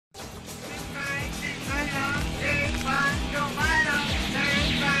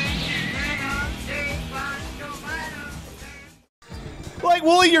like,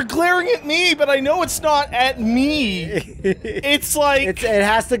 Wooly, you're glaring at me, but I know it's not at me. It's like... it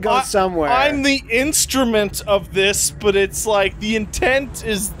has to go somewhere. I'm the instrument of this, but it's like the intent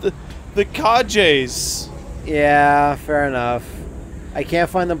is the Kajes. Yeah, fair enough. I can't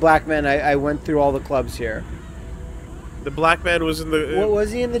find the black man. I went through all the clubs here. The black man was in the... what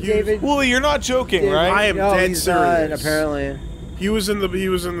was he in the David? Wooly, you're not joking, right? I am no, dead he's serious. not, apparently. He was in the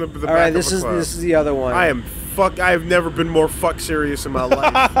back All right, of this a is club. this is the other one. I have never been more fuck serious in my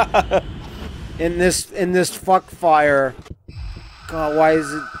life. in this fuck fire. God, why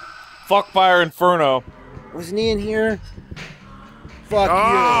is it? Fuck Fire Inferno. Wasn't he in here? Fuck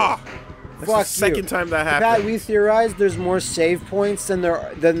Ah! you. That's Fuck the second time that happened. Pat, we theorized there's more save points than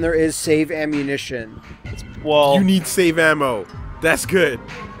there is save ammunition. Well, You need save ammo. That's good.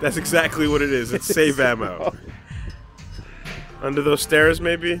 That's exactly what it is. It's save ammo. Under those stairs,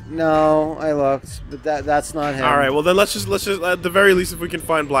 maybe? No, I looked, but that's not him. All right. Well, then let's just at the very least, if we can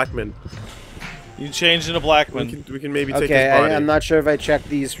find Blackman, you changed into Blackman. we can maybe take Okay, his body. I'm not sure if I checked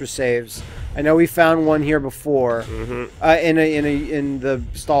these for saves. I know we found one here before. In the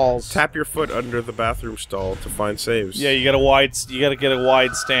stalls. Tap your foot under the bathroom stall to find saves. Yeah, you gotta get a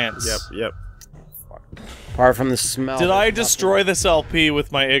wide stance. Yep. Apart from the smell. Did I destroy this LP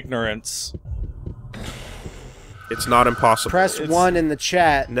with my ignorance? It's not impossible. Press 1 in the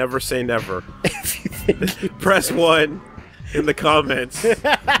chat. Never say never. If you think you Press 1 in the comments. in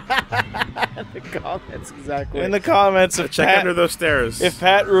the comments, exactly. In the comments, if Check Pat, under those stairs. if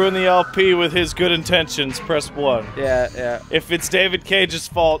Pat ruined the LP with his good intentions, press 1. Yeah. If it's David Cage's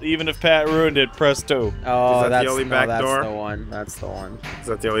fault, even if Pat ruined it, press 2. Oh, Is that that's the only back door? That's the one. That's the one. Is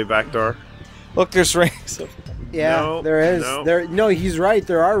that the only back door? Look, there's rings. Yeah, No, there is. no. No, he's right.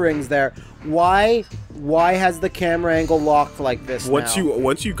 There are rings there. Why has the camera angle locked like this Once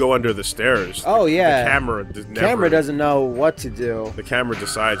now? you go under the stairs. Oh, yeah. The camera does never. Camera doesn't know what to do. The camera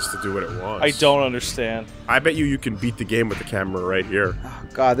decides to do what it wants. I don't understand. I bet you can beat the game with the camera right here. Oh,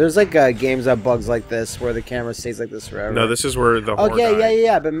 God, there's like games that have bugs like this where the camera stays like this forever. No, this is where the whore Okay, died.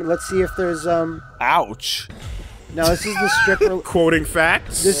 yeah. But let's see if there's Ouch. No, this is the stripper. Quoting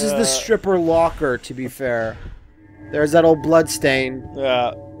facts. This is the stripper locker. To be fair, there's that old blood stain.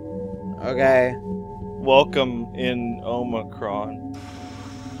 Yeah. Okay. Welcome in Omikron.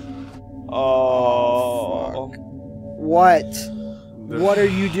 Oh. Fuck. What? What are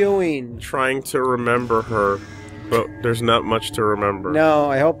you doing? Trying to remember her, but there's not much to remember. No,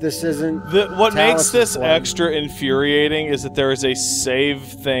 I hope this isn't. What makes Talos' this one. extra infuriating is that there is a save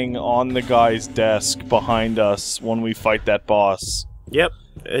thing on the guy's desk behind us when we fight that boss. Yep,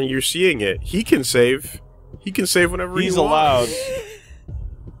 and you're seeing it. He can save. He can save whenever He's he allowed. wants.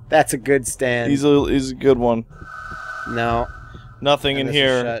 That's a good stand. He's a good one. No. Nothing And in this is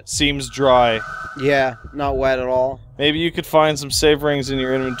here shut. seems dry. Yeah, not wet at all. Maybe you could find some save rings in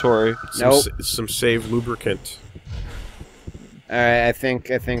your inventory. Nope. Some save lubricant. All right, I think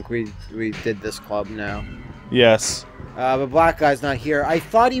we did this club now. Yes. But black guy's not here. I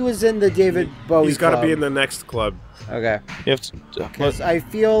thought he was in the David Bowie. He's got to club. be in the next club. Okay. You have to, Because I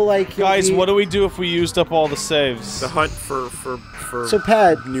feel like he'll guys, be... what do we do if we used up all the saves? The hunt for So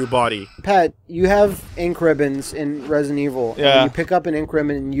Pat, new body. you have ink ribbons in Resident Evil. Yeah. And you pick up an ink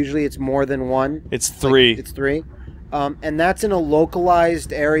ribbon, and usually it's more than one. It's 3. It's 3. And that's in a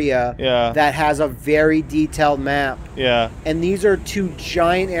localized area Yeah. that has a very detailed map. Yeah. And these are 2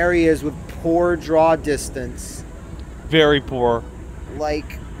 giant areas with poor draw distance. Very poor.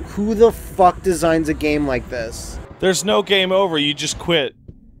 Like, who the fuck designs a game like this? There's no game over. You just quit.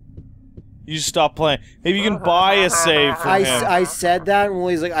 You just stop playing. Maybe you can buy a save from him. I said that, and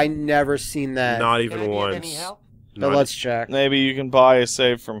Willie's like, I never seen that. Not even once. But Not- let's check. Maybe you can buy a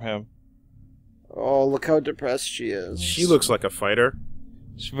save from him. Oh, look how depressed she is. She looks like a fighter.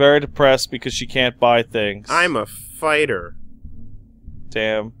 She's very depressed because she can't buy things. I'm a fighter.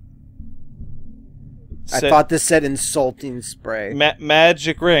 Damn. I thought this said insulting spray.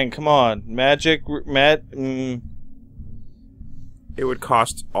 Magic ring. Come on. It would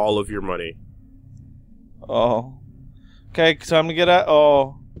cost all of your money. Oh. Okay, time to get out.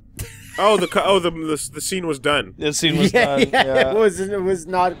 Oh. The scene was done. The scene was done. Yeah. It was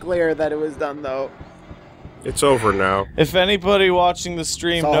not clear that it was done though. It's over now. If anybody watching the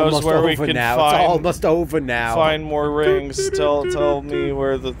stream It's knows almost where we over can now. It's almost over now. find more rings, tell me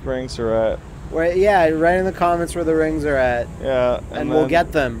where the rings are at. Yeah, write in the comments where the rings are at, Yeah. and we'll then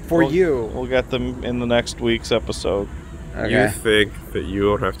get them for you. We'll get them in the next week's episode. Okay. You think that you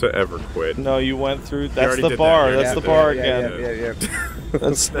don't have to ever quit. No, you went through. That's already the did bar. that. That's Yeah, the bar yeah, again. Yeah.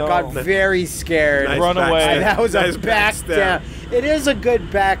 That's no. Got very scared. Nice Run back away. step. That was Nice a back down. It is a good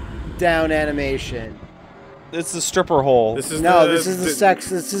back down animation. it's the stripper hole. This is this is the sex.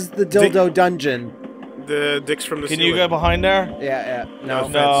 This is the dildo dungeon. The dicks from the Can ceiling. you go behind there? Yeah. No.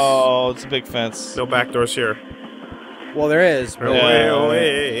 No, it's a big fence. No back doors here. Well, there is. Oh, But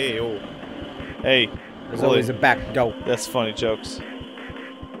Hey, there's always a back door. that's funny jokes.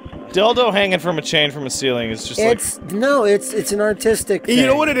 Dildo hanging from a chain from a ceiling is just It's an artistic thing. You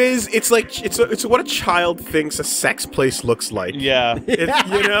know what it is? It's like it's what a child thinks a sex place looks like. yeah. It's,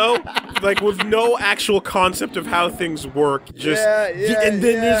 you know, like with no actual concept of how things work. Just and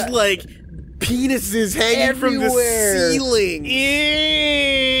then there's like penises hanging from the Everywhere. ceiling.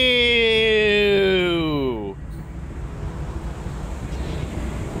 Ew.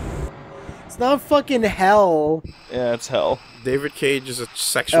 It's not fucking hell. Yeah, it's hell. David Cage is a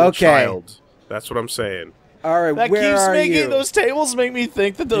sexual child. That's what I'm saying. All right, That where keeps are making you? those tables make me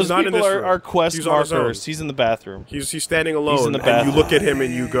think that those not in people this room. are quest He's on his own. markers. He's in the bathroom. He's standing alone, in the and you bathroom. look at him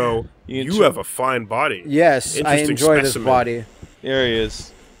and you go, "You have a fine body." Yes, I Interesting enjoy specimen. this body. There he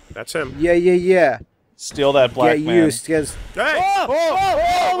is. That's him. Yeah. Steal that black Get man. used, guys. Hey!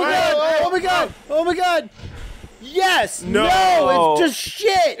 Oh my god! Oh my god! Yes! No. No! It's just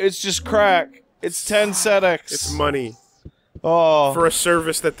shit! It's just crack. It's 10 SEDX. It's money Oh. for a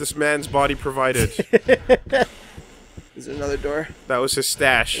service that this man's body provided. Is there another door? That was his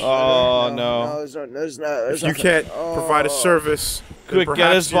stash. Oh, No, no. there's not. If you can't provide a service, then Quick,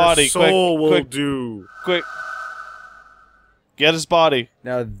 get his perhaps body, your soul will quick. do. Quick. Get his body.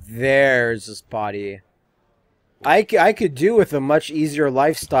 Now there's his body. I could do with a much easier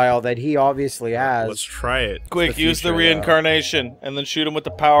lifestyle that he obviously has. Let's try it. Quick, the use the future, yeah. reincarnation, and then shoot him with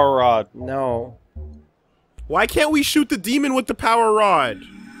the power rod. No. Why can't we shoot the demon with the power rod?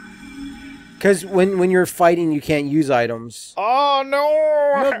 Because when you're fighting, you can't use items. Oh,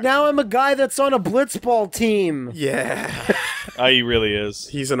 no! Look, now I'm a guy that's on a blitzball team. Yeah. Oh, he really is.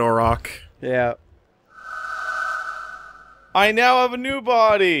 He's an Auroch. Yeah. I now have a new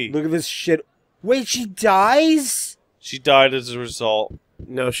body! Look at this shit. Wait, she dies? She died as a result.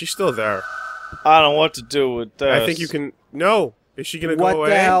 No, she's still there. I don't know what to do with this. I think you can... No. Is she gonna What go away?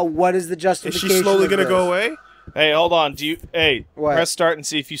 the hell? What is the Is justification? she slowly of gonna this? go away? Hey, hold on. Do you... Hey, What? press start and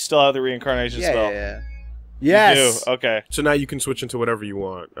see if you still have the reincarnation spell. Yeah. You Yes. do. Okay. So now you can switch into whatever you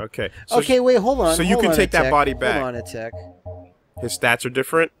want. Okay. So Okay, wait, hold on. so you hold can on take a that tick. body back. Hold on a tick. His stats are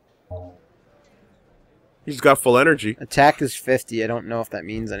different. He's got full energy. Attack is 50. I don't know if that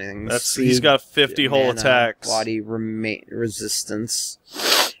means anything. That's he's got 50 whole Mana, attacks. Body resistance.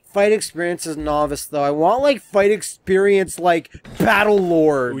 Fight experience as novice though. I want like fight experience like Battle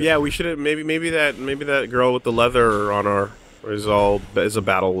Lord. Yeah, we should have maybe that girl with the leather on her is a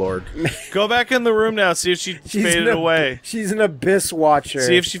battle lord. Go back in the room now. See if she faded away. She's an abyss watcher.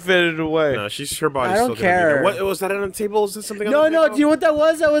 See if she faded away. No, her body's I don't still gonna be there. care. What was that on the table? Is this something on No, the no. table? Do you know what that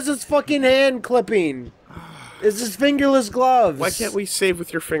was? That was his fucking hand clipping. It's his fingerless gloves. Why can't we save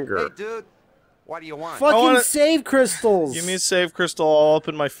with your finger? Hey, dude, what do you want? Fucking save crystals. Give me a save crystal all up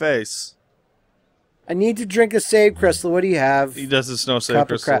in my face. I need to drink a save crystal. What do you have? He does this no save Cup of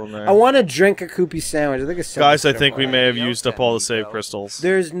crystal crap. in there. I want to drink a Koopy sandwich. I think it's Guys, I think we may have used up all the save crystals.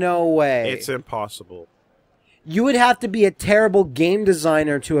 There's no way. It's impossible. You would have to be a terrible game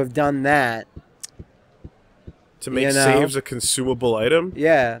designer to have done that. To make You know? saves a consumable item?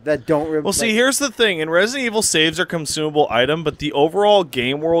 Yeah, that don't. Well, see, here's the thing. In Resident Evil, saves are consumable item, but the overall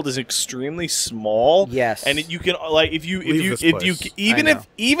game world is extremely small. Yes. And you can like if you even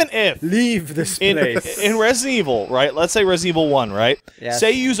if leave this place in Resident Evil, right? Let's say Resident Evil 1, right? Yes.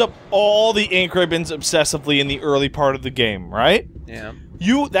 Say you use up all the ink ribbons obsessively in the early part of the game, right? Yeah.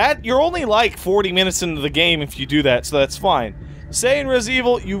 You're only like 40 minutes into the game if you do that, so that's fine. Say in Resident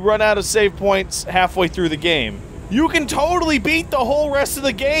Evil you run out of save points halfway through the game. You can totally beat the whole rest of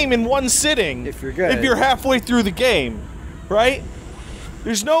the game in one sitting. If you're good. If you're halfway through the game, right?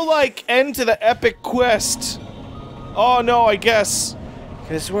 There's no, like, end to the epic quest. Oh, no, I guess.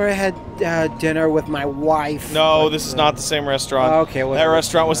 Could I swear I had dinner with my wife? No, this is not the same restaurant. Oh, okay, that whatever.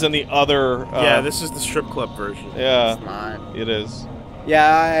 restaurant was in the other... yeah, this is the strip club version. Yeah, It's not. it is.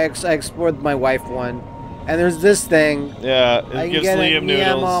 Yeah, I explored my wife one. And there's this thing. Yeah, I it can gives get Liam a noodles.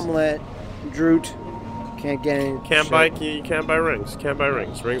 yam omelet. Droot. Can't get any You can't buy rings. Can't buy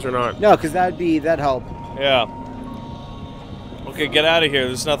rings. Rings or not. No, because that'd help. Yeah. Okay, get out of here.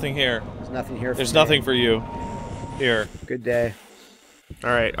 There's nothing here. There's nothing here. There's for me. nothing for you. Here. Good day.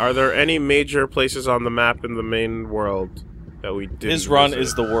 Alright, are there any major places on the map in the main world that we didn't His run visit?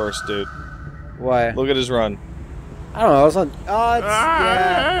 is the worst, dude. Why? Look at his run. I don't know. It's on. Oh, it's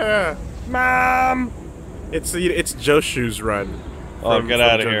Ah! Mom. It's Joshu's run. Oh, get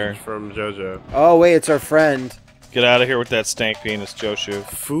out of here. From JoJo. Oh wait, it's our friend. Get out of here with that stank penis, Joshu.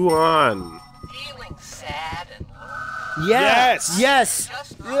 Fuan. Feeling sad? Yeah. Yes. Yes.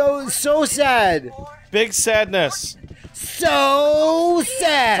 Yo, so sad. Big sadness. So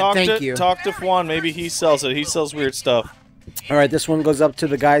sad. Thank you. Talk to Juan. Maybe he sells it. He sells weird stuff. All right, this one goes up to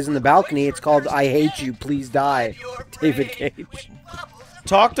the guys in the balcony. It's called "I Hate You, Please Die." David Cage.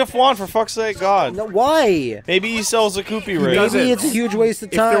 Talk to Juan, for fuck's sake, God. No, why? Maybe he sells a Koopy ring. Maybe it's a huge waste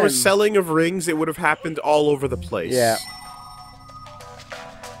of time. If there was selling of rings, it would have happened all over the place. Yeah.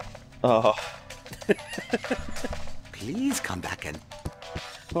 Oh. Please come back and...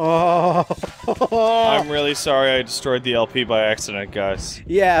 Oh. I'm really sorry I destroyed the LP by accident, guys.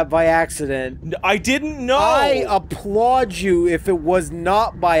 Yeah, by accident. I didn't know! I applaud you if it was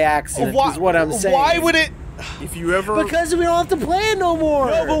not by accident, is what I'm saying. Why would it... If you ever... Because we don't have to play it no more!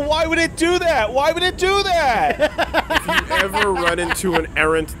 No, but why would it do that? Why would it do that? If you ever run into an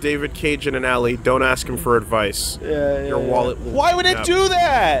errant David Cage in an alley, don't ask him for advice. Yeah, Your wallet will... Why would it do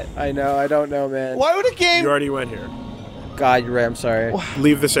that? I know, I don't know, man. Why would a game... You already went here. God, you're right, I'm sorry.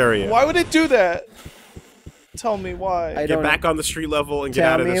 Leave this area. Why would it do that? Tell me why. I Get don't back know. on the street level and get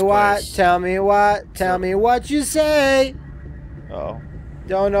out of this Tell me what you say. Oh.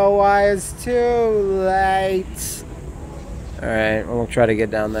 Don't know why it's too late. Alright, we'll try to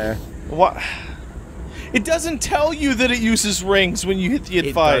get down there. What? It doesn't tell you that it uses rings when you hit the It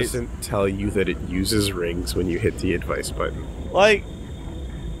advice. doesn't tell you that it uses rings when you hit the advice button. Like...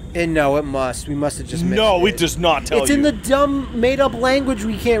 And no, it must. We must have just missed No, it. it does not tell you. It's in the dumb, made-up language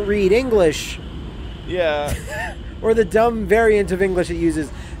we can't read, English. Yeah. Or the dumb variant of English it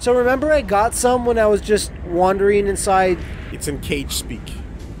uses. So remember I got some when I was just wandering inside... It's in Cage speak.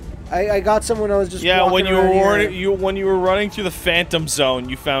 I got some when I was just Yeah, walking when you around were here. when you were running through the Phantom Zone,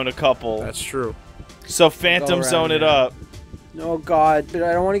 you found a couple. That's true. So Phantom Go around Zone it here. up. Oh god, but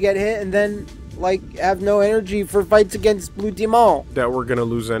I don't want to get hit and then, like, have no energy for fights against Blue Demon. That we're gonna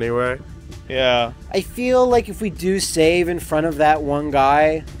lose anyway. Yeah. I feel like if we do save in front of that one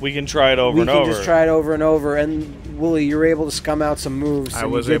guy, We can try it over we and can over. just try it over and over. And Wooly, you're able to scum out some moves. I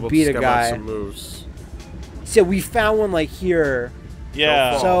and was you able beat to a scum guy. out some moves. So we found one like here.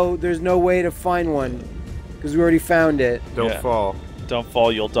 Yeah. So there's no way to find one because we already found it. Don't Yeah. fall. Don't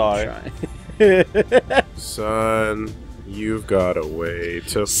fall, you'll die. Son, you've got a way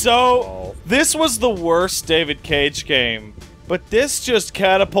to So, fall. this was the worst David Cage game, but this just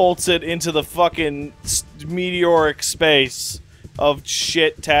catapults it into the fucking meteoric space of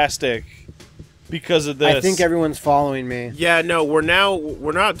shit-tastic because of this. I think everyone's following me. Yeah, no, we're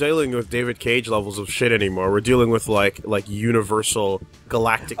not dealing with David Cage levels of shit anymore. We're dealing with like universal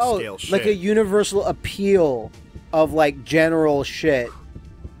galactic scale shit. like a universal appeal of like general shit.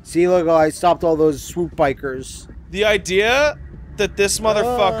 See, look, I stopped all those swoop bikers. The idea that this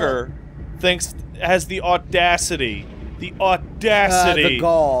motherfucker has the audacity The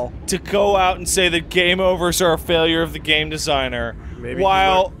gall. to go out and say that game overs are a failure of the game designer, Maybe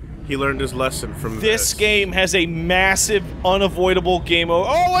while he learned his lesson from this game has a massive, unavoidable game over.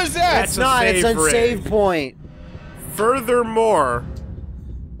 Oh, what is that? That's It's a not. It's save on rig. save point. Furthermore,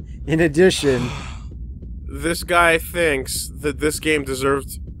 In addition, this guy thinks that this game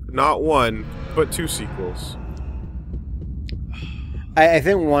deserved not one, but 2 sequels. I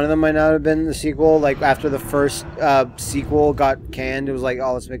think one of them might not have been the sequel. Like after the first sequel got canned, it was like,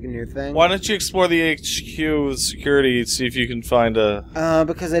 oh, let's make a new thing. Why don't you explore the HQ security and see if you can find a...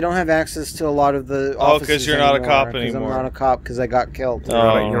 Because I don't have access to a lot of the Oh, offices 'cause you're not a anymore, cop 'cause anymore. I'm not a cop because I got killed.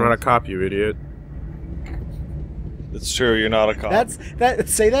 Oh. You're not a cop, you idiot. It's true, you're not a cop.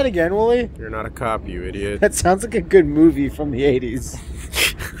 Say that again, Wooly. You're not a cop, you idiot. That sounds like a good movie from the 80s.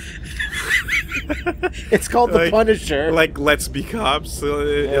 It's called The Like- Punisher. Like, let's be cops, like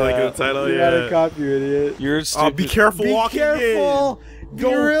in the title, You're yeah. not a cop, you idiot. You're stupid. Be careful Be walking careful. Be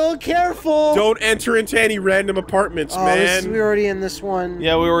real careful. in. Don't enter into any random apartments, Oh, man. we're already in this one.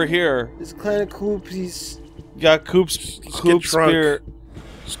 Yeah, we were here. This Clan of Coopies. You got Coop's get drunk. spirit.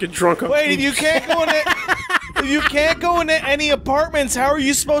 Just get drunk on Wait, if Coops. you can't go into if you can't go into any apartments, how are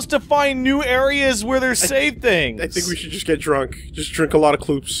you supposed to find new areas where there's save things? I think we should just get drunk. Just drink a lot of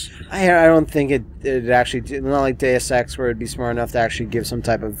Cloops. I don't think it actually not like Deus Ex where it'd be smart enough to actually give some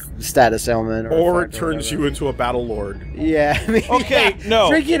type of status ailment Or effect it turns whatever. you into a battle lord. Yeah, I mean, Okay, yeah, no.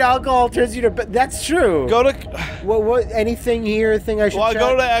 Drinking alcohol turns you to. But that's true. Go to. What? Anything here? Thing I should. Well,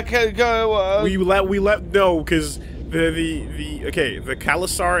 check? go to. Go, We let no, because the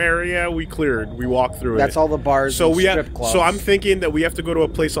Kalasar area we cleared. We walked through That's it. all the bars. So and we strip have. clubs, So I'm thinking that we have to go to a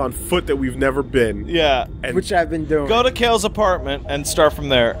place on foot that we've never been. yeah. And which I've been doing. Go to Kale's apartment and start from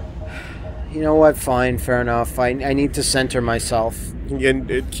there. You know what? Fine, fair enough. I need to center myself.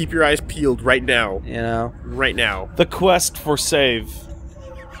 and keep your eyes peeled right now. You know. Right now. The quest for save.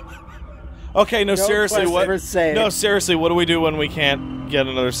 Okay, no, seriously, quest what? for save. No, seriously, what do we do when we can't get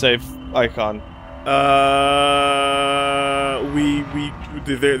another save icon?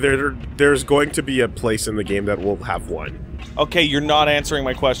 There's going to be a place in the game that will have one. Okay, you're not answering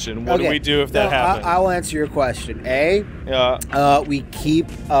my question. What do we do if that happens? I will answer your question. We keep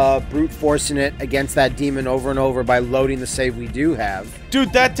brute forcing it against that demon over and over by loading the save we do have.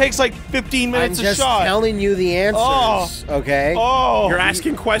 Dude, that takes like 15 minutes I'm a just shot. telling you the answers, okay? Oh, You're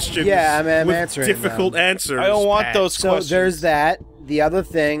asking questions. Yeah, I'm with answering difficult them. answers. I don't want Pat. those So questions. there's that. The other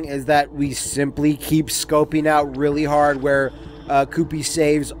thing is that we simply keep scoping out really hard where Koopy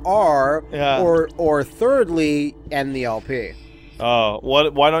saves are, or thirdly, end the LP. Oh,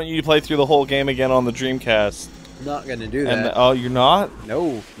 why don't you play through the whole game again on the Dreamcast? Not gonna do that. Oh, you're not?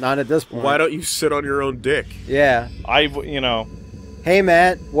 No, not at this point. Why don't you sit on your own dick? Yeah. You know. Hey,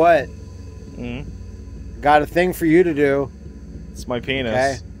 Matt, what? Mm? Got a thing for you to do. It's my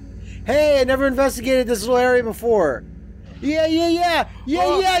penis. Okay. Hey, I never investigated this little area before. Yeah.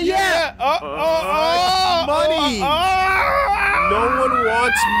 Money! No one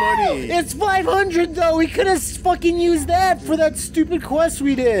wants money! It's 500 though. We could have fucking used that for that stupid quest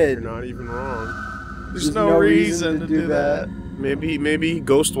we did. You're not even wrong. There's no reason to do that. Maybe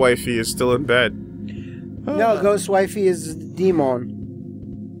Ghost Wifey is still in bed. No, Ghost Wifey is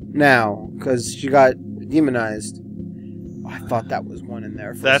demon now because she got demonized. I thought that was one in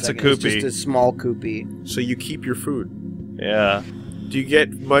there. For That's a a second. It's Koopy. just a small Koopy. So you keep your food. Yeah. Do you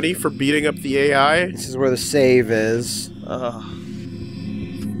get money for beating up the AI? This is where the save is. Ugh.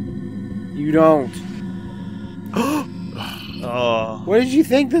 You don't. Oh. What did you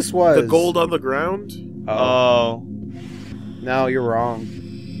think this was? The gold on the ground? Oh. No, you're wrong.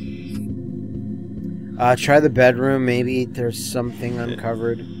 Try the bedroom. Maybe there's something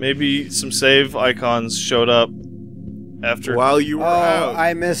uncovered. Maybe some save icons showed up after. While you were out.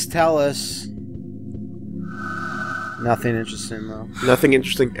 I missed Tellus. Nothing interesting though. Nothing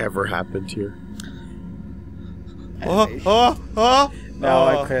interesting ever happened here. No,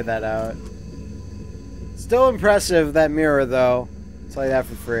 I cleared that out. Still impressive, that mirror though. It's like that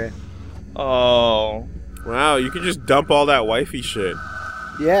for free. Oh. Wow, you can just dump all that wifey shit.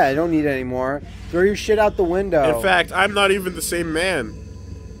 Yeah, I don't need it anymore. Throw your shit out the window. In fact, I'm not even the same man.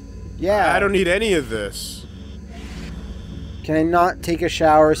 Yeah. I don't need any of this. Can I not take a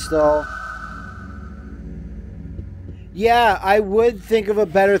shower still? Yeah, I would think of a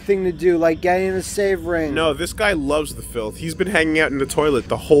better thing to do, like getting a save ring. No, this guy loves the filth. He's been hanging out in the toilet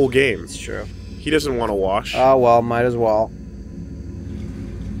the whole game. It's true. He doesn't want to wash. Oh, well, might as well.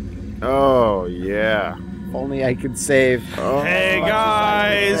 Oh, yeah. If only I could save. Oh, Hey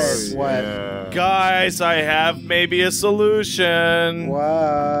guys! What? yeah. Guys, I have maybe a solution.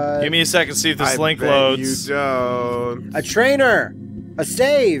 What? Give me a second to see if this I link bet loads. You don't. A trainer! A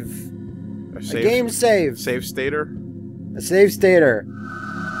save! A game save! Save stater? A save stater.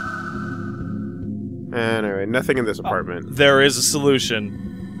 Anyway, nothing in this apartment. There is a solution.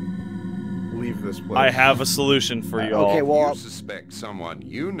 Leave this place. I have a solution for y'all. Okay, well, You suspect someone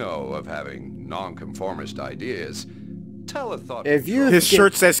you know of having nonconformist ideas. Tell a thought. if you His get-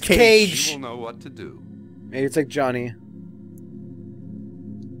 shirt says cage. You Cage. will know what to do. Maybe it's like Johnny.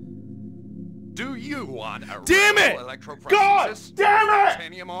 Do you want a Damn it! real electroprothesis? God damn it!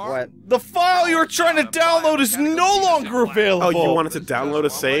 Titanium arm? What? The file you were trying to download is no longer available. Oh, you wanted to download a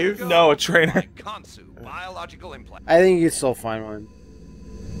save? No, a trainer. Kansu, biological implant. I think you can still find one.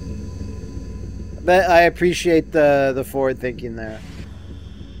 But I appreciate the forward thinking there.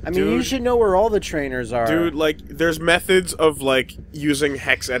 I mean, you Dude. should know where all the trainers are. Dude, like, there's methods of, like, using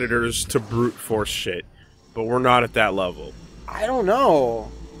hex editors to brute force shit. But we're not at that level. I don't know.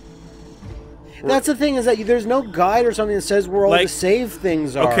 That's the thing, is that there's no guide or something that says where all the Like- save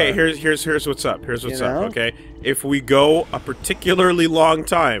things are. Okay, here's what's up. Here's what's You know? up, okay? If we go a particularly long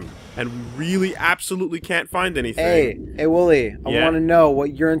time and really absolutely can't find anything. Hey, Wooly, I Yeah? want to know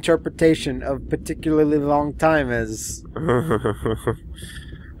what your interpretation of particularly long time is.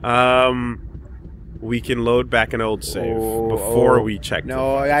 We can load back an old save Oh, before we check.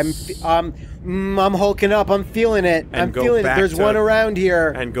 No, the I'm hulking up. I'm feeling it. And I'm go feeling it. back There's to- one around here.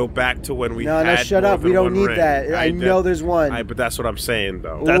 and go back to when we No, had shut more up. than We don't one need ring. that. I know there's one. But that's what I'm saying,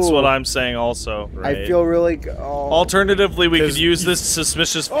 though. That's Ooh. what I'm saying also. I feel really. Alternatively, we could 'Cause use this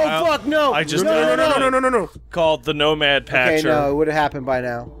suspicious Oh file fuck no! I just No. called the Nomad Patcher. Okay, no, it would have happened by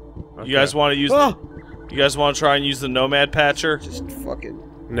now. You guys want to use? Oh, You guys want to try and use the Nomad Patcher? just fucking.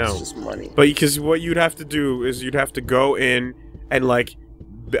 No. It's just money. But because what you'd have to do is you'd have to go in and like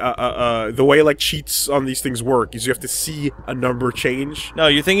the way like cheats on these things work is you have to see a number change. No,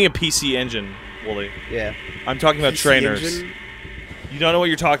 you're thinking of PC Engine, Wooly. Yeah. I'm talking about PC trainers. Engine? You don't know what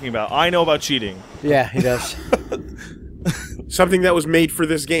you're talking about. I know about cheating. Yeah, he does. Something that was made for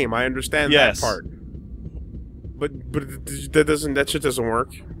this game. I understand Yes. that part. But that shit doesn't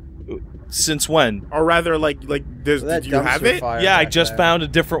work. Since when? Or rather, did you have it? Yeah, I just found a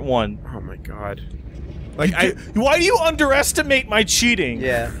different one. Oh my god. Why do you underestimate my cheating?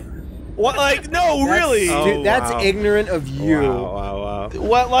 Yeah. What? Like, no, really? Dude, that's ignorant of you. Wow.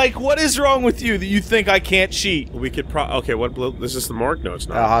 What is wrong with you that you think I can't cheat? We could okay, is this the morgue? No, it's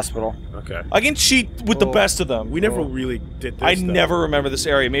not. Hospital. Okay. I can cheat with the best of them. We never really did this, I though. never remember this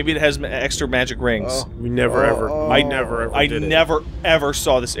area. Maybe it has extra magic rings. We never ever. I never ever did it. never ever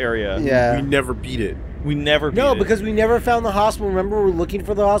saw this area. Yeah. We never beat it. We never beat No, it. because we never found the hospital. Remember, we were looking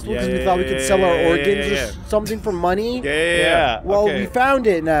for the hospital because we thought we could sell our organs or something for money? Yeah. Well, okay. we found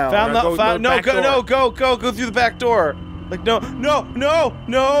it now. Go through the back door. Like, no.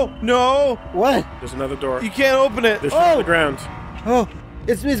 What? There's another door. You can't open it. There's on the ground. Oh,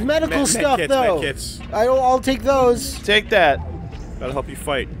 it's medical stuff, medkits, though. medkits. I'll take those. Take that. That'll help you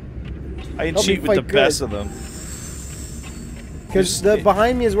fight. I can Help me cheat with the fight best good. of them. Because the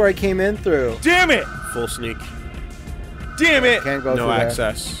behind me is where I came in through. Damn it! Full sneak. Damn it! Can't go No through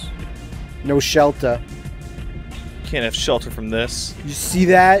access. there. No shelter. Can't have shelter from this. You see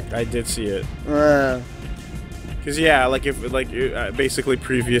that? I did see it. Because yeah, basically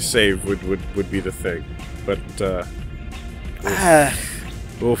previous save would be the thing, but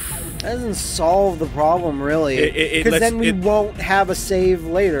oof. That doesn't solve the problem, really. Because then we won't have a save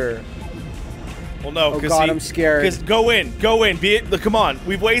later. Well, no. Oh God, I'm scared. Because go in. Come on,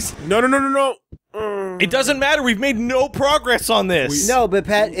 we've wasted. No. It doesn't matter. We've made no progress on this. No, but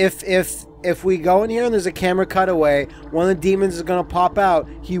Pat, if we go in here and there's a camera cutaway, one of the demons is gonna pop out.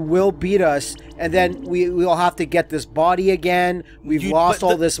 He will beat us, and then we'll have to get this body again. We've lost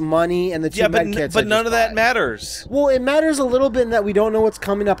all this money and the two med kits. But none of that matters. Well, it matters a little bit in that we don't know what's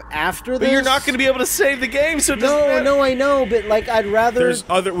coming up after this. But you're not going to be able to save the game, so it doesn't matter. No, I know, but like I'd rather. There's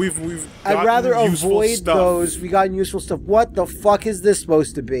other. I'd rather avoid stuff. those. We got useful stuff. What the fuck is this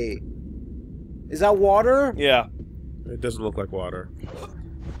supposed to be? Is that water? Yeah. It doesn't look like water.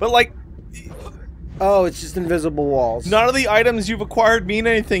 But like. Oh, it's just invisible walls. None of the items you've acquired mean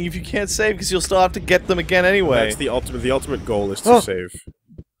anything if you can't save, because you'll still have to get them again anyway. That's the ultimate. The ultimate goal is to save.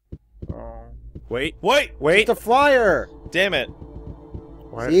 Wait. It's a flyer. Damn it.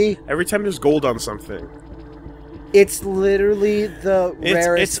 Why? See? Every time there's gold on something. It's literally the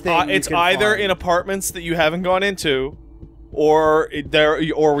rarest thing you It's can either find. in apartments that you haven't gone into, or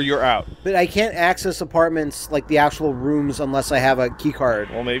you're out. But I can't access apartments, like the actual rooms, unless I have a key card.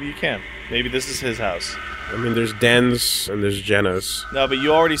 Well, maybe you can. Maybe this is his house. I mean, there's Den's and there's Jenna's. No, but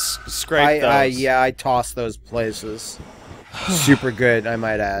you already scraped those. Yeah, I tossed those places. Super good, I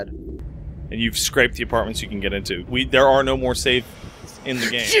might add. And you've scraped the apartments you can get into. There are no more saves in the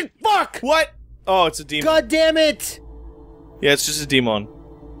game. Shit, fuck! What? Oh, it's a demon. God damn it! Yeah, it's just a demon.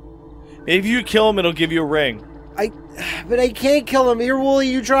 If you kill him, it'll give you a ring. But I can't kill him. Here, Wooly,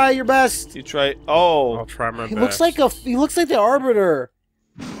 you try your best. You try. Oh. I'll try my best. He looks like the Arbiter.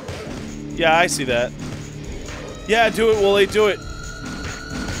 Yeah, I see that. Yeah, do it, Wooly, do it.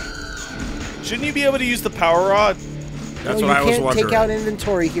 Shouldn't you be able to use the power rod? That's what I was wondering. You can't take out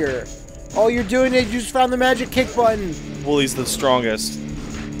inventory here. Oh, you're doing it. You just found the magic kick button. Wooly's the strongest.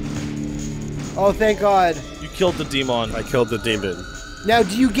 Oh, thank God. You killed the demon. I killed the demon. Now,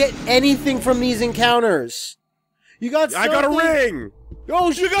 do you get anything from these encounters? You got something? I got a ring!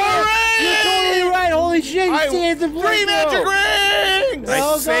 Oh, you got a ring! You're totally right. Holy shit, you saved the Three magic rings!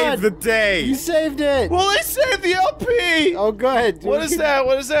 I saved the day! You saved it! Well, I saved the LP! Oh, good. What is that?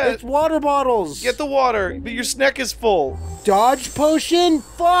 What is that? It's water bottles. Get the water, but your snack is full. Dodge potion?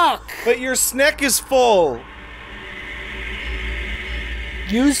 Fuck! But your snack is full.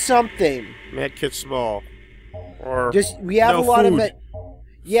 Use something. Medkit small. Or we have a lot food. of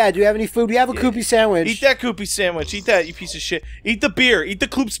Yeah, do you have any food? We have a Koopy sandwich. Eat that Koopy sandwich. Eat that, you piece of shit. Eat the beer. Eat the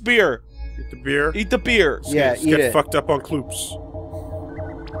Kloop's beer. Eat the beer? Eat the beer. Yeah, Let's eat get it. fucked up on Kloops.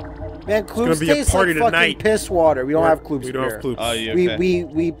 Man, Kloops be a tastes party like fucking tonight. piss water. We don't have Kloops We don't beer. have Kloops. Oh, yeah, okay.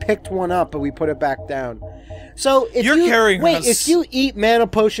 We picked one up, but we put it back down. So if You're carrying wait, us. if you eat mana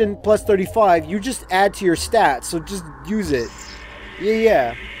potion plus 35, you just add to your stats. So just use it.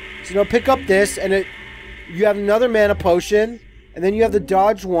 Yeah. So now pick up this, and you have another mana potion, and then you have the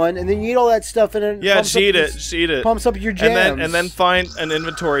dodge one, and then you eat all that stuff, and then just eat it. Just eat it. Pumps up your jams. And then find an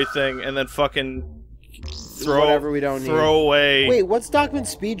inventory thing, and then fucking throw whatever we don't need. Throw away. Wait, what's Stockman's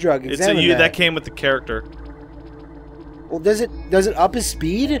speed drug? Examine that came with the character. Well, does it up his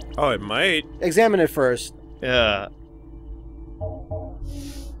speed? Oh, it might. Examine it first. Yeah.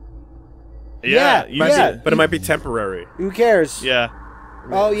 Yeah, Yeah, yeah. But it might be temporary. Who cares? Yeah.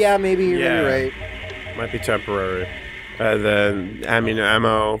 Oh yeah, maybe you're right. Might be temporary. And then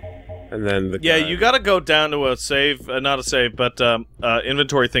ammo, and then the Yeah, gun. you gotta go down to a save, not a save, but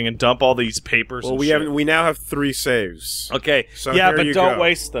inventory thing and dump all these papers. Well, and we shit. have we now have 3 saves. Okay. So yeah, there but you don't go.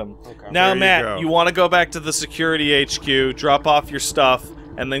 waste them. Okay. Now, There you Matt, go. you want to go back to the security HQ, drop off your stuff,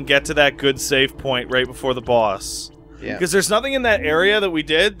 and then get to that good save point right before the boss. Yeah. Because there's nothing in that area that we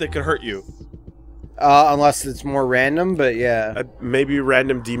did that could hurt you. Unless it's more random, but yeah. Maybe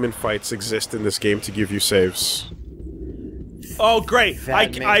random demon fights exist in this game to give you saves. Oh, great!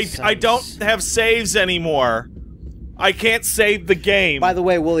 That makes I don't sense. have saves anymore. I can't save the game. By the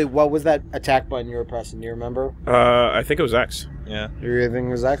way, Wooly, what was that attack button you were pressing? Do you remember? I think it was X. Yeah. Everything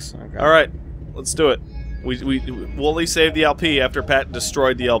was X? Okay. All right, let's do it. Wooly saved the LP after Pat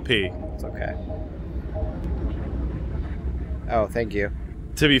destroyed the LP. It's okay. Oh, thank you.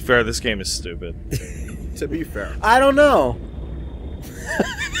 To be fair, this game is stupid. To be fair, I don't know.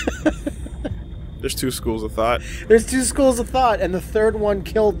 there's 2 schools of thought. There's 2 schools of thought, and the third one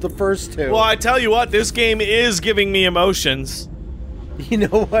killed the first 2. Well, I tell you what, this game is giving me emotions. You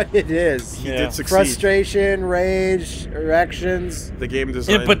know what it is? He Yeah. did succeed. Frustration, rage, erections. The game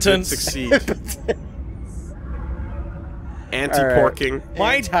design Impotence. did succeed. Anti-porking.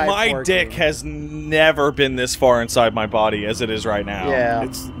 My Anti-porking. dick has never been this far inside my body as it is right now. Yeah.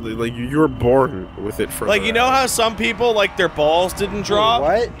 It's like you were born with it for. Like, you know how some people, like, their balls didn't drop?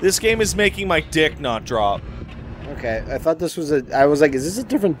 what? This game is making my dick not drop. Okay, I thought this was a... I was like, is this a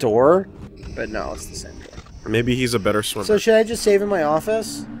different door? But no, it's the same door. Maybe he's a better swimmer. So should I just save in my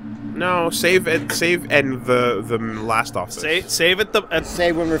office? No, save and the last office. Save at the...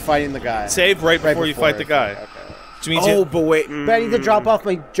 Save when we're fighting the guy. Save right before you fight the guy. Okay. Which means Oh, you, but wait. But I need to drop off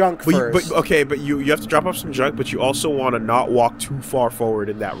my junk first. But you have to drop off some junk, but you also want to not walk too far forward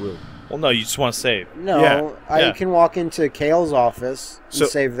in that room. well, no, you just want to save. No, Yeah. I Yeah. can walk into Kale's office and So-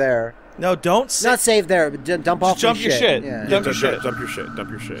 save there. No, don't save. Not save there, but dump off jump my your shit. Yeah. Dump your shit. Dump your shit. Dump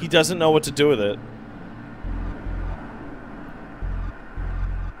your shit. He doesn't know what to do with it.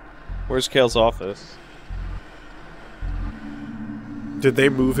 Where's Kale's office? Did they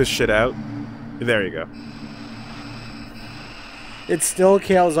move his shit out? There you go. It's still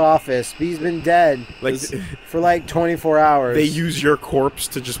Kale's office, but he's been dead Like for like 24 hours. they use your corpse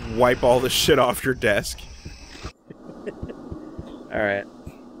to just wipe all the shit off your desk. Alright.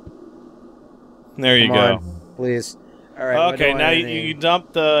 There you Come go. on, please. Alright. Okay, now you can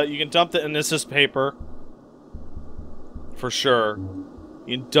dump the Anissus paper. For sure.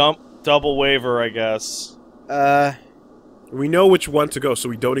 You can dump double waiver, I guess. We know which one to go, so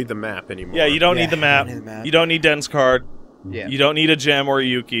we don't need the map anymore. Yeah, you don't Yeah, need the map. you don't need the map. You don't need Den's card. Yeah. You don't need a gem or a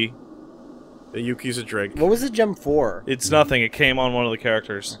Yuki. The Yuki's a drink, What was the gem for? It's nothing. It came on one of the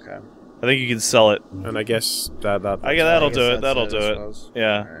characters. Okay. I think you can sell it. and I guess that'll That'll guess do it. that's That'll it, do I it. suppose.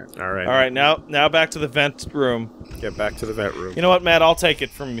 Yeah. All right. All right. Now back to the vent room. Get back to the vent room. You know what, Matt? I'll take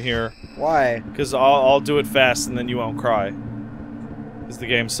it from here Why? because I'll do it fast and then you won't cry. Because the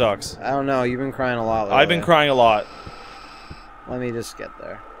game sucks. I don't know. You've been crying a lot lately. I've been crying a lot. Let me just get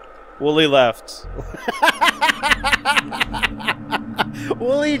there. Wooly left.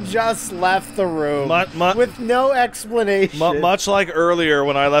 Wooly just left the room Mu- with no explanation. Much like earlier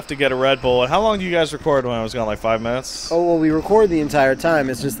when I left to get a Red Bull. How long do you guys record when I was gone? Like 5 minutes? Oh, well, we recorded the entire time.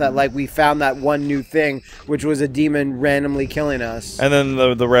 It's just that, like, we found that one new thing, which was a demon randomly killing us. And then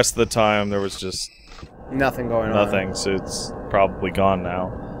the rest of the time there was just Nothing going on. nothing. So it's probably gone now.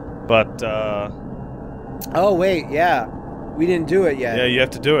 But Oh, wait, yeah. We didn't do it yet. yeah, you have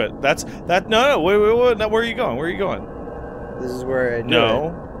to do it. No. Wait, where are you going? Where are you going? This is where I do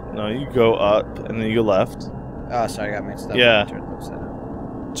it. No, you go up and then you go left. Oh, sorry, I got mixed up. Yeah. I turned it upside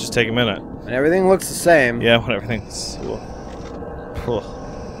down. Just take a minute. And everything looks the same. Yeah, when everything's.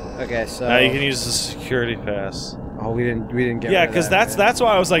 Okay, so... Now you can use the security pass. Oh, we didn't get Yeah, rid of because that, that's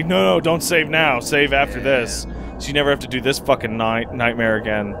why I was like, no, don't save now. Save after Yeah. this, so you never have to do this fucking nightmare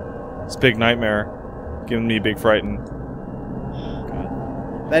again. This big nightmare, giving me a big frighten.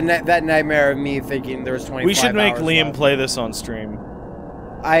 That nightmare of me thinking there was 25 We should make hours Liam left. play this on stream.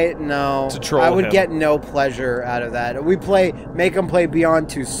 No. To troll I would him. get no pleasure out of that. Make him play Beyond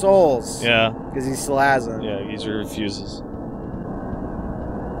Two Souls. Yeah, Because he still hasn't. yeah, he refuses.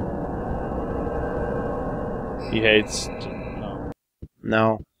 He hates. No,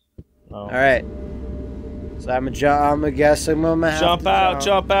 No. no. All right. So I'm a guess I'm gonna have Jump to out,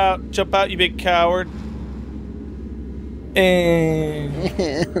 jump out, you big coward.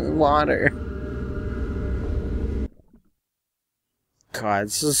 And Water. God,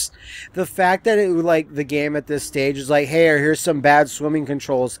 it's just the fact that it like the game at this stage is like, hey, here's some bad swimming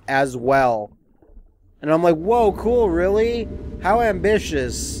controls as well, and I'm like, whoa, cool, really? How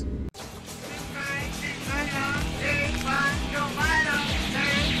ambitious?